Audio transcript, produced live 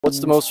What's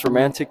the most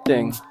romantic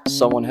thing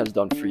someone has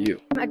done for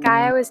you? A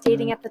guy I was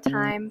dating at the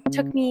time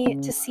took me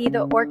to see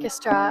the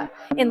orchestra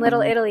in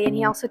Little Italy, and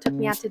he also took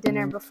me out to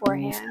dinner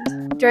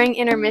beforehand. During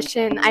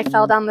intermission, I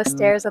fell down the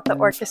stairs at the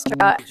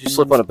orchestra. Did you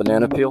slip on a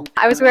banana peel?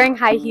 I was wearing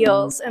high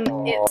heels, and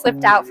it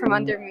slipped out from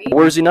under me.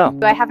 Where is he now?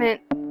 I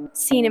haven't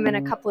seen him in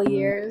a couple of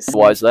years.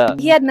 Why is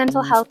that? He had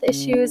mental health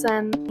issues,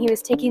 and he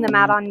was taking them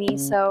out on me,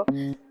 so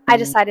I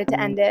decided to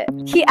end it.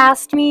 He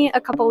asked me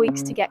a couple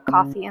weeks to get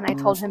coffee, and I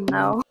told him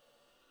no.